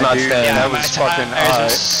penalty does line, not dude. stand. Yeah, That my was fucking tires are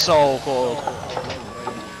alright. so cold.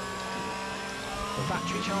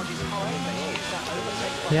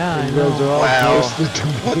 Yeah, I You guys are know. all Wow. posted to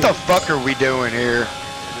me. What the fuck are we doing here?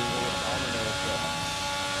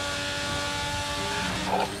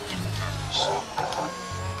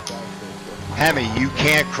 Hemi, you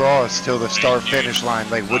can't cross till the start finish line.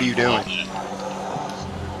 Like, what are you doing? We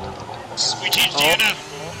changed to you now.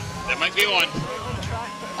 That might be one.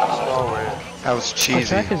 No way. That was The cheesy.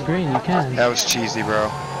 track is green, you can. That was cheesy, bro.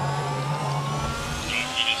 He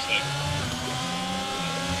just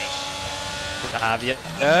like. Have you?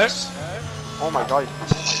 Oh my god.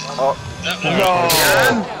 Oh. No.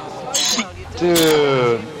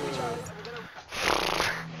 Dude.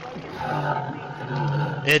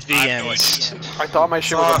 It begins. I thought my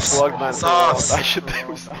shit was Sauce. unplugged, man. Sauce. That shit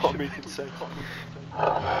was not making sense.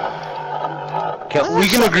 We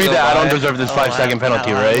can agree that I don't deserve this 5-second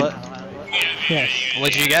penalty, right? Yes.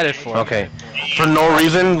 What'd you get it for? Okay. For no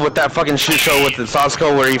reason, with that fucking shit show with the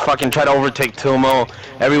Sasko where he fucking tried to overtake Tilmo,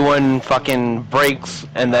 everyone fucking brakes,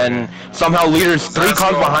 and then somehow leader's 3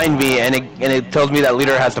 cars behind me, and it tells me that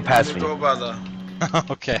leader has to pass me. Go, brother.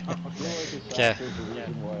 Okay. Okay.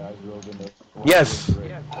 Yes.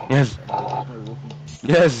 Yes.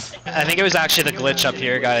 Yes. I think it was actually the glitch up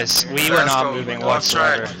here, guys. We were not moving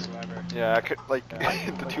whatsoever. Yeah, I could, like,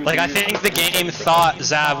 the two Like, I dudes- think the game thought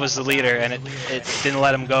Zav was the leader, and it didn't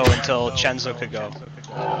let him go until Chenzo could go.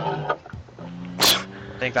 I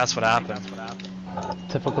think that's what happened.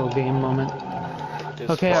 Typical game moment.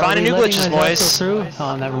 Okay, Find a new glitches, boys. Through?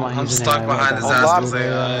 Oh, never mind. I'm he's an stuck AI, behind my his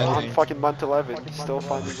bad. ass. On fucking month 11, still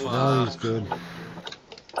finding glitches. Now he's good.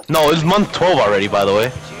 No, it's month 12 already, by the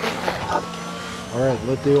way. Alright,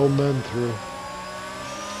 let the old men through.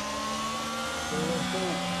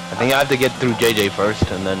 I think I have to get through JJ first,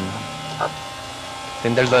 and then... I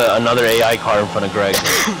think there's another AI car in front of Greg.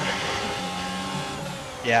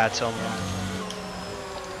 Yeah, tell me.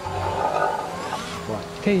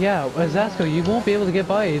 Okay, yeah, Zasco, you won't be able to get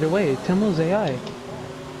by either way. Timlo's AI.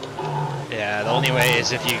 Yeah, the only way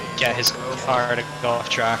is if you get his car to go off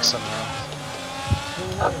track somehow.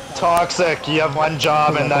 Toxic, you have one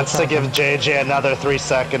job, and that's to give JJ another 3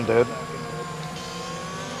 seconds, dude.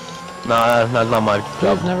 Nah, that's not my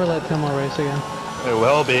job. Please never let Timlo race again. It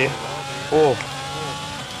will be. Oh.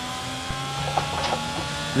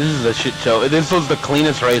 This is a shit show. This was the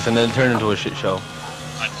cleanest race, and then it turned into a shit show.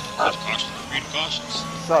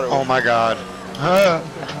 Oh my god.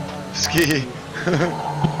 Ski.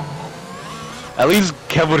 At least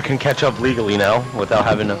Kevwood can catch up legally now, without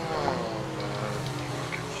having to...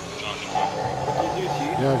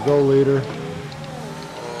 Yeah, go leader.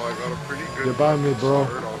 Oh, I got a pretty good... Get by me, bro.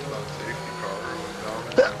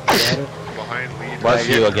 Got it? Behind leader. Bless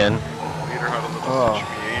you again. Leader had a little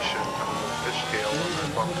situation, had a little fishtail, and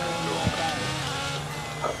I bumped into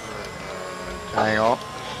him. Hang on.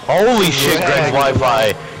 Holy shit, Greg's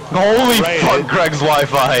Wi-Fi! Holy fuck, Greg's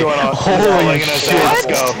Wi-Fi! Holy shit!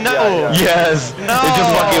 What? No! Yes! No! It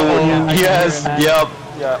just fucking... Yes! Yep!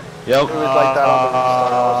 Yeah. Yep! It was like that on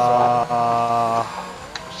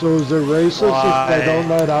the So is it racist if they don't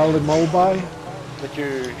let Ali Mo by? Like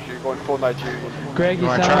you're going full Nigerian. Greg, you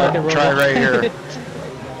sound try, like a robot. try right here.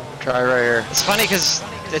 Try right here. It's funny because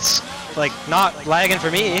it's like not lagging for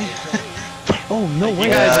me. Oh, no way.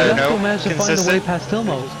 guys are Zasco managed to find a way consistent. past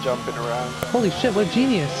Tilmo. Just jumping around. Holy shit, what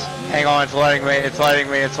genius. Hang on, it's letting me, it's letting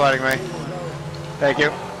me, it's letting me. Thank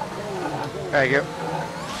you. Thank you.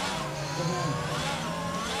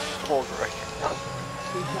 Oh, Greg.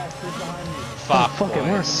 Fuck, Oh, fuck, it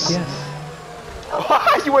works. Yes.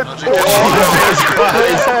 You went.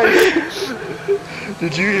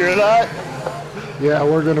 Did you hear that? Yeah,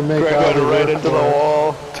 we're gonna make Greg out went right into the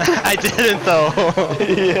wall. I didn't though.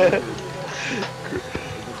 Yeah.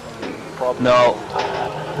 No.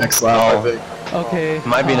 Next lap, I think. Okay.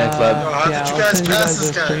 Might be next lap. How Yeah, did you I'll guys send you pass guys this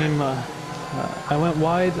a guy? stream. I went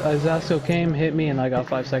wide, Zasco came, hit me, and I got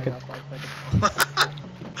 5 seconds.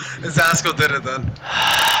 Zasco did it then.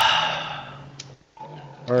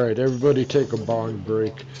 Alright, everybody take a bong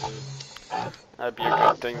break. That'd be a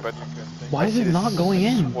good thing, but Why is it not going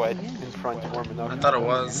in? Sweat in front warming up. I thought it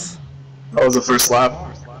was. That was the first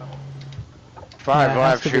lap. 5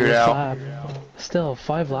 lap shootout. Still,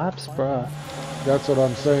 5 laps? Bruh. That's what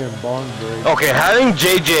I'm saying, bong break. Okay, having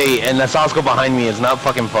JJ and Nasasco behind me is not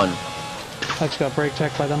fucking fun. I just got brake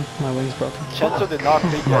checked by them. My wing's broken. Chenzo did not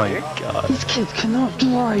beat My you. god. These kids cannot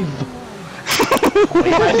drive! We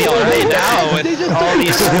might be alright now with all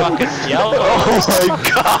these fucking yellows. Oh my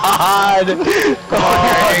god! Oh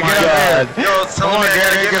my god! Yo, tell me I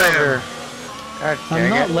gotta get over here. I'm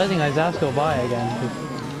not letting Zasco by again.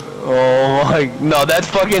 Oh my... No, that's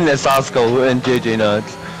fucking Nasasco and JJ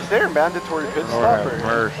nuts. Is there a mandatory pit stop or?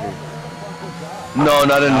 Mercy. No,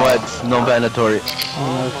 not in wets. No mandatory. Oh,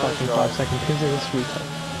 another fucking 5 seconds because of this retard.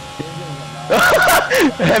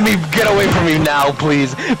 Hemi, get away from me now,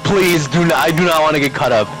 please. Please, do not. I do not want to get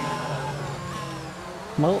cut up.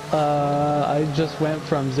 Well, I just went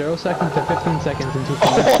from 0 seconds to 15 seconds in 2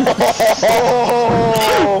 seconds.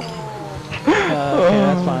 Okay,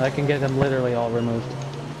 that's fine. I can get them literally all removed.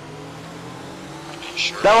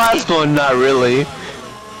 That last one, not really.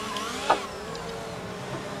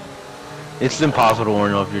 It's impossible to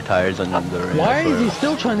warn off your tires on the rain. Why is he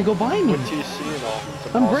still trying to go by me? TC and all.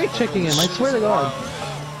 I'm brake checking him, I swear to God.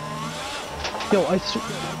 Yo, I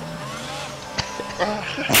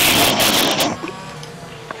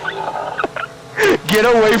Get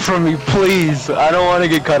away from me, please. I don't want to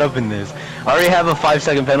get caught up in this. I already have a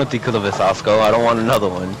 5-second penalty because of Zasco. I don't want another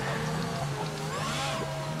one.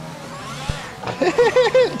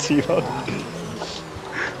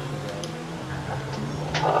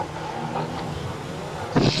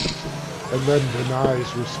 And then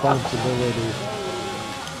denies responsibility.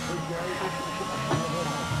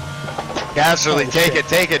 Dasherly, take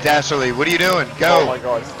it, Dasherly. What are you doing? Go. Oh my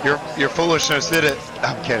God. Your foolishness did it.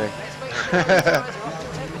 I'm kidding.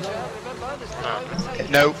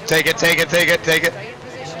 No, take it.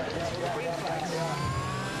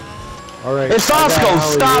 Alright. It's Zasco,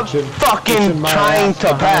 stop fucking trying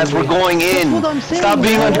to pass. We're going in. Stop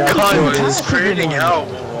being a cunt. It's creating hell.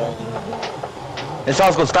 It's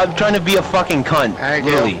Oscar, stop trying to be a fucking cunt.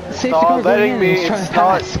 Really. Stop letting me. It's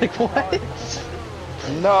not. Like what?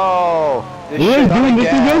 No. What are you doing this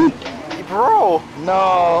again? Bro.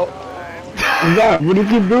 No. Zap, what did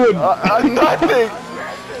you do? Nothing.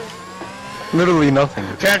 Literally nothing.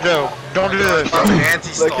 Kanto, don't do this.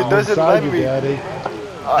 Like it doesn't let me.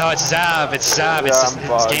 No, it's Zav. It's Zav.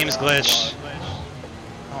 Yeah, This game's glitched.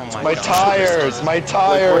 Oh My tires. My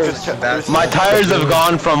tires. My tires have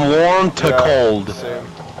gone from warm to cold. Same.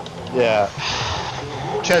 Yeah.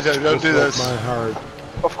 Kanto, don't do this. My heart.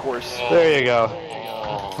 Of course. There you go.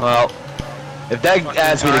 Well, if that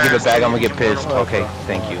asks me to give it back, I'm gonna get pissed. Okay,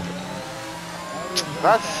 thank you.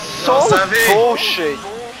 That's so bullshit.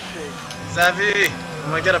 Zavi, I'm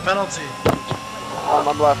gonna get a penalty.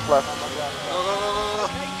 I'm left.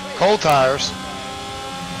 Cold tires.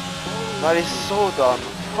 That is so dumb.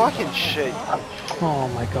 Fucking shit. Oh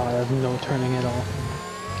my god, I have no turning at all.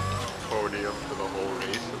 Podium for the whole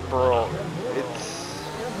race. Bro, it's...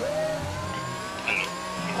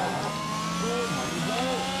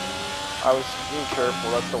 I was being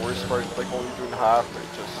careful, that's the worst part. Like only doing half, it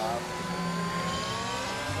just...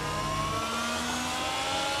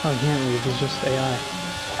 Oh, I can't leave, it's just AI.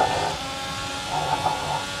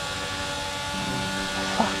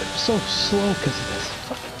 Fuck, I'm so slow because of this.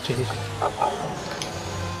 Fucking JJ.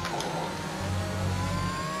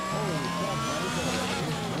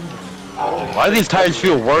 Why do these tires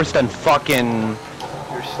feel worse than fucking...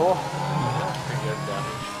 You're slow.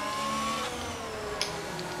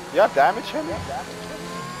 You have damage, him?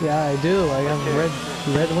 Yeah, I do. I have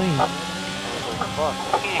red wing.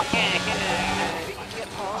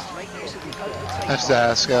 That's the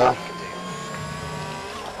Asco.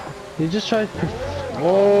 You just tried.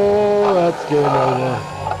 Oh, that's game over.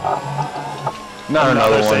 Not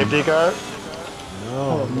another one. Safety car?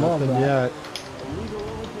 No, nothing yet.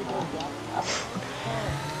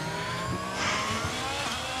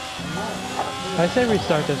 I say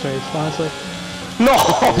restart this race, honestly. No!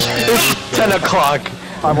 It's 10 o'clock.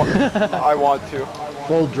 I want to.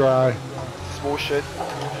 Full dry. Small shit.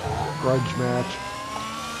 Grudge match.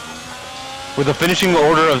 With the finishing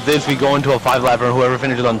order of this, we go into a 5-lapper and whoever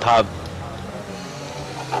finishes on top.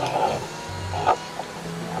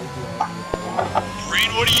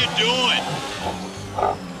 Green, what are you doing?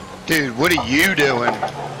 Dude, what are you doing?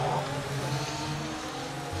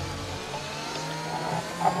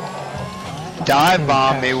 Dive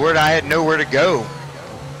bomb me where I had nowhere to go.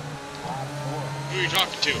 Who are you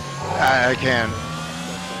talking to? I can't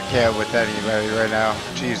with anybody right now.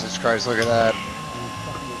 Jesus Christ, look at that.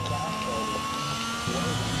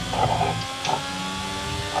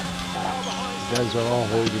 You guys are all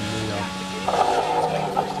holding me up.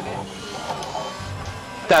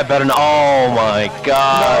 That better not. Oh my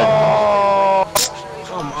god. No.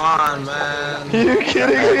 Come on, man. Are you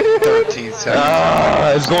kidding me? 13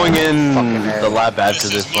 seconds. It's going in the lap after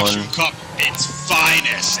this one. Cup, its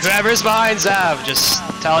finest. Whoever's behind Zav, just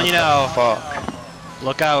telling you now. Fuck.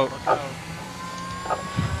 Look out.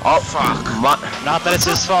 Oh fuck. Not that it's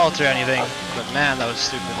his fault or anything, but man, that was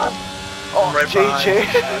stupid. Oh, right JJ.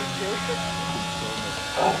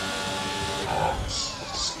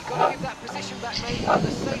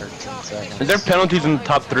 Is there penalties in the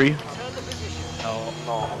top 3? No.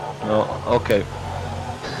 No. Okay.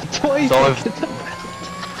 Twice.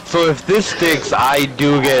 So if this sticks, I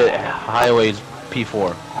do get highways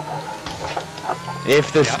P4.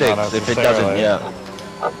 If this sticks, if it doesn't, yeah.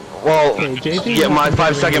 Well, yeah, my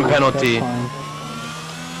 5-second penalty.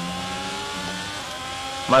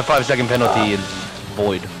 My 5-second penalty is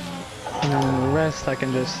void. And then the rest I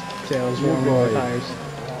can just say I was warming my tires.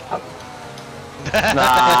 Nah.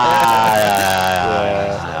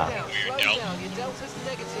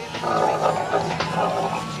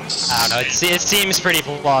 I don't know, it seems pretty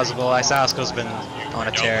plausible. Isasko's been on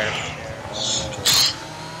a tear.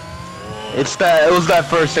 It was that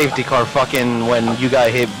first safety car fucking when you got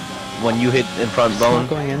hit, when you hit in front bone.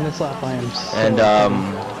 Going in this lap, I am so and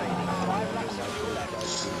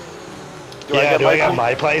do I get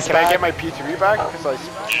my place back? Can I get my P3 back? Because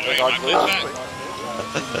I got glitched.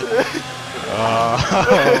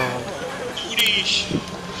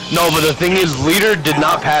 No, but the thing is, leader did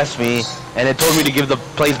not pass me, and it told me to give the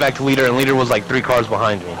place back to leader, and leader was like 3 cars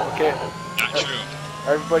behind me. Okay. Not true.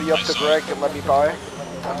 Everybody up to Greg and let me by.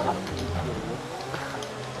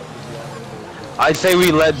 I'd say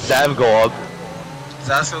we let Zav go up.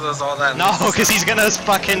 Zasko does all that. No, because he's gonna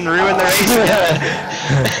fucking ruin the race again.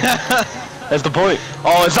 That's the point.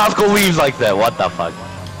 Oh, and Zasko leaves like that. What the fuck?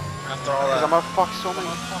 After all that. I'm gonna fuck so many.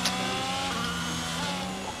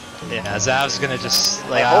 Yeah, Zav's gonna just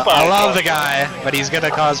like I love the guy, but he's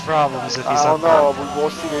gonna cause problems if he's I up don't know. We'll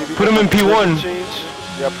see. Maybe put him in P1. Change.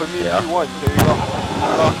 Yeah, put me in P1. There you go.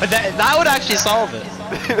 But that would actually solve it.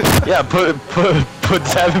 Yeah, put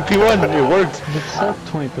Zav in P1. It works. It's up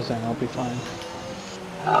 20%. I'll be fine.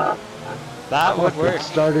 That would work. It's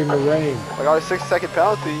starting to rain. I got a 6-second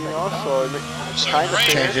penalty, you know, so it's kind of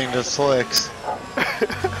changing to slicks.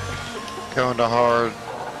 Going to hard.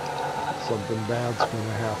 Something bad's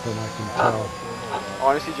gonna happen, I can tell.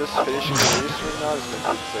 Honestly, just finishing the race right now is gonna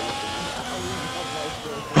be insane.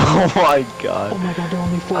 Oh my god. Oh my god, they're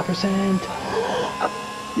only 4%.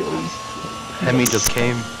 Hemi just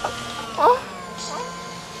came.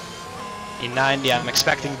 E90, I'm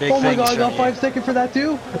expecting big things. Oh my things god, I got 5 seconds for that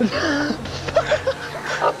too.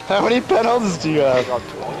 How many penalties do you have?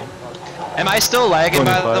 Am I still lagging,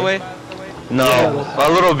 by the way? No, a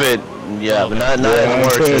little bit. Yeah, but not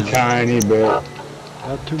as much a as tiny bit.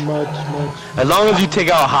 Not too much. As long as you take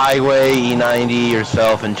out Highway, E90,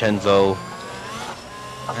 yourself, and Chenzo.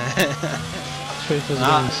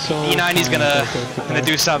 E90's gonna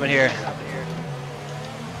do something here.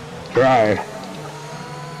 Try.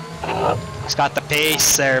 He's got the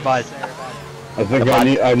pace there, bud. I think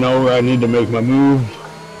I know where I need to make my move.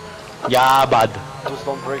 Yeah, bud. Just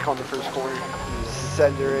don't break on the first corner.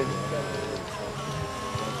 Send her in.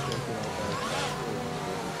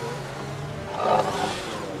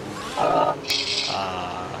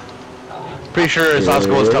 Pretty sure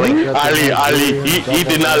Sasuke was telling Ali, he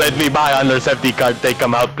did not let me buy under safety car. Take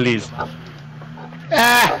him out, please.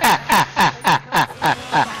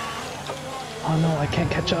 Oh no, I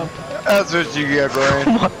can't catch up. That's what you get, Brian.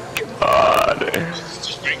 Oh my god.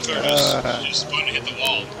 Just wait till just going to hit the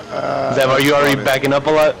wall. Zav, are you already backing up a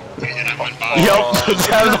lot? And I went by. Yup,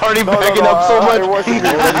 Zav's already backing up so much. I wasn't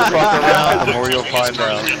The more you fuck around, the more you'll find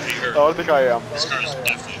out. I don't think I am. This car is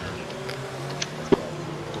definitely hurt.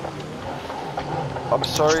 I'm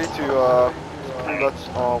sorry to that's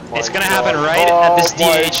oh my It's gonna God. happen right at this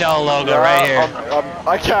DHL logo right here.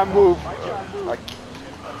 I can't move.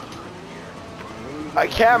 I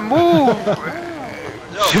can't move.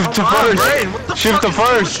 Shift to first. Shift to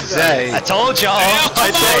first. Zay. I told y'all.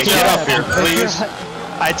 I told Get y'all. up here, please.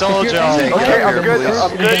 I told y'all. Okay, I'm good.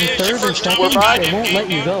 I'm good. We're back. They won't let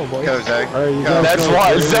you go, boys. Go, Zay. Go. That's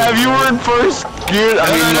why. Zav, you were in first gear. I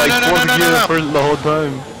mean, like fourth gear first the whole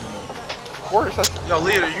time. Of course. Yo,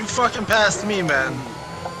 leader, you fucking passed me, man.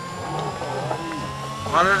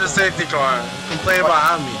 Under the safety car. Complain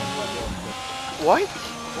about me. What?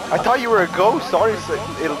 I thought you were a ghost. Sorry, so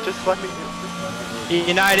it'll just let me.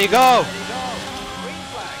 United, go!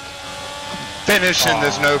 Finishing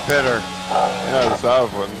this no pitter. Yeah, Zav,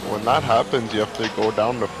 when that happens, you have to go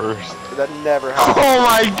down to first. That never happened. Oh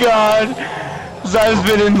my god! Zav's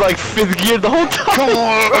been in like 5th gear the whole time. Come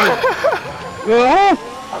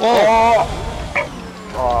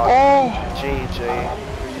on! JJ.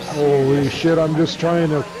 Holy shit, I'm just trying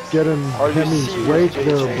to get in Hemi's wake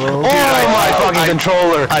there, bro. Oh my fucking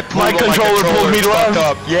controller! My controller pulled me left.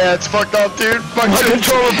 Up. Yeah, it's fucked up, dude. My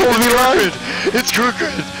controller pulled me left. It's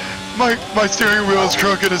crooked. My steering wheel is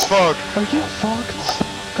crooked as fuck. Are you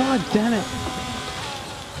fucked? God damn it.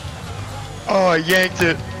 Oh, I yanked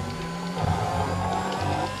it.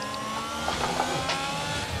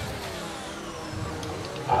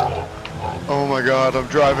 Oh my god, I'm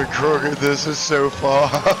driving crooked. This is so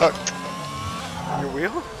fucked. Your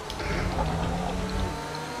wheel?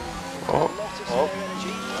 Oh.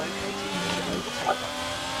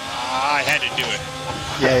 I had to do it.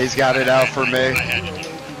 Yeah, he's got it out for me. I had to do it.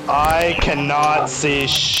 I cannot see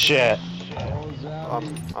shit.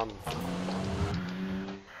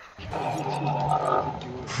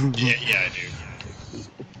 Yeah, I do.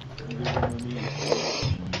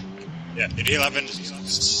 Yeah, it 11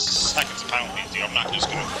 seconds penalty, dude. I'm not just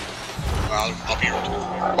gonna. I'll be right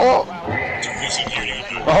back. Oh!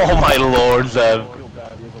 Oh my lord, Zav.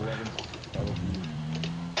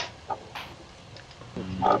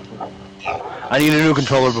 I need a new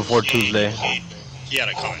controller before Tuesday. He had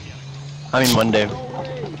a comment. I mean Monday.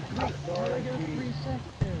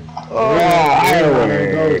 Oh,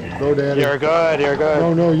 go, Daddy. You're good, you're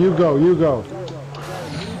good. No, you go.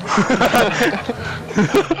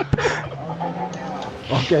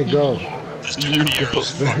 Okay, go. You go.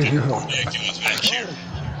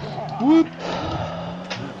 Whoop.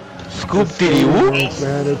 Scoop diddy whoop.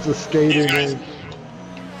 Man, it's a skating rink.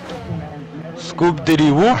 Scoop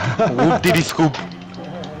diddy whoop. Whoop diddy scoop.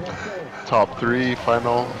 Top 3,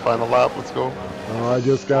 final lap, let's go. Oh, I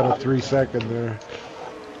just got a 3-second there.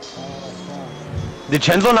 Did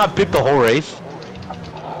Chenzo not pick the whole race?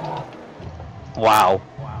 Wow.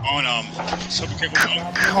 On Super Kick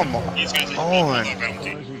 1. Come on. These guys are On.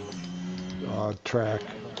 penalty. Track.